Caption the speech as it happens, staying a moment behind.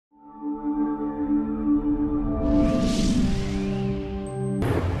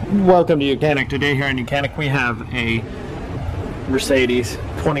Welcome to YOUCANIC. Today here on YOUCANIC we have a Mercedes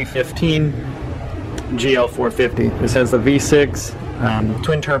 2015 GL350. This has the V6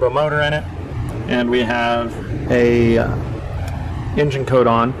 twin turbo motor in it, and we have a engine code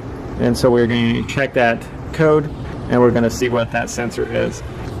on, and so we're going to check that code and we're going to see what that sensor is.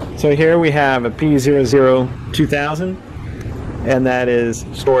 So here we have a P002000, and that is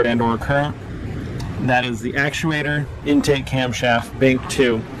stored and or current. That is the actuator intake camshaft bank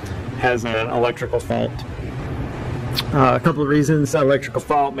 2 has an electrical fault. A couple of reasons. Electrical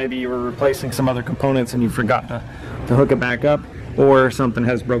fault, maybe you were replacing some other components and you forgot to hook it back up, or something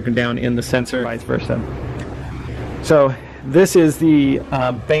has broken down in the sensor, vice versa. So this is the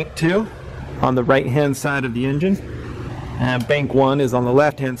bank 2 on the right hand side of the engine, and bank 1 is on the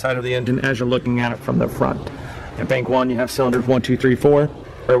left hand side of the engine as you're looking at it from the front. At bank 1 you have cylinders 1, 2, 3, 4,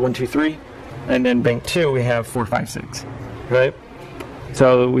 or 1, 2, 3, and then bank 2 we have 4, 5, 6, right?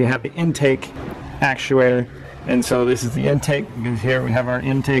 So we have the intake actuator, and so this is the intake, because here we have our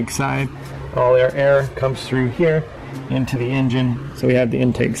intake side. All our air comes through here into the engine, so we have the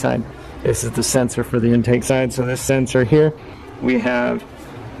intake side. This is the sensor for the intake side. So this sensor here, we have,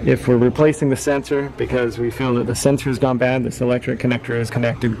 if we're replacing the sensor because we feel that the sensor has gone bad, this electric connector is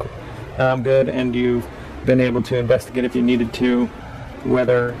connected good, and you've been able to investigate if you needed to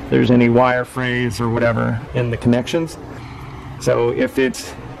whether there's any wire frays or whatever in the connections. So if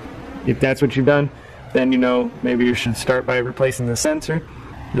that's what you've done, then you know maybe you should start by replacing the sensor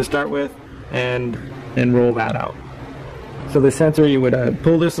to start with, and roll that out. So the sensor, you would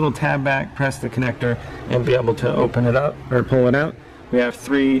pull this little tab back, press the connector, and be able to open it up or pull it out. We have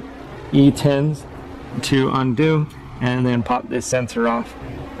 3 E10s to undo, and then pop this sensor off.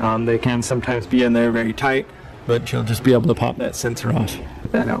 They can sometimes be in there very tight, but you'll just be able to pop that sensor off.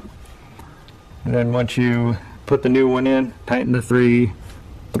 Put that out. And then once you put the new one in, tighten the three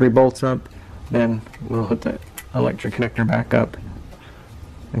bolts up, then we'll hook the electric connector back up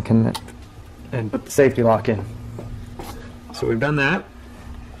and connect and put the safety lock in. So we've done that,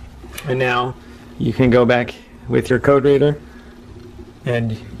 and now you can go back with your code reader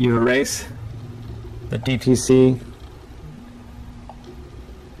and you erase the DTC,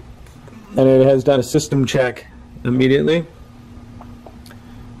 and it has done a system check immediately,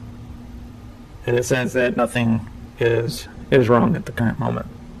 and it says that nothing is wrong at the current moment.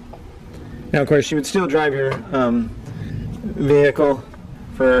 Now, of course, you would still drive your vehicle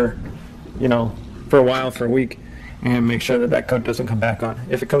for, for a while, for a week, and make sure that code doesn't come back on.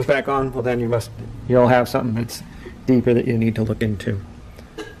 If it comes back on, well, then you'll have something that's deeper that you need to look into.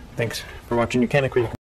 Thanks for watching YOUCANIC.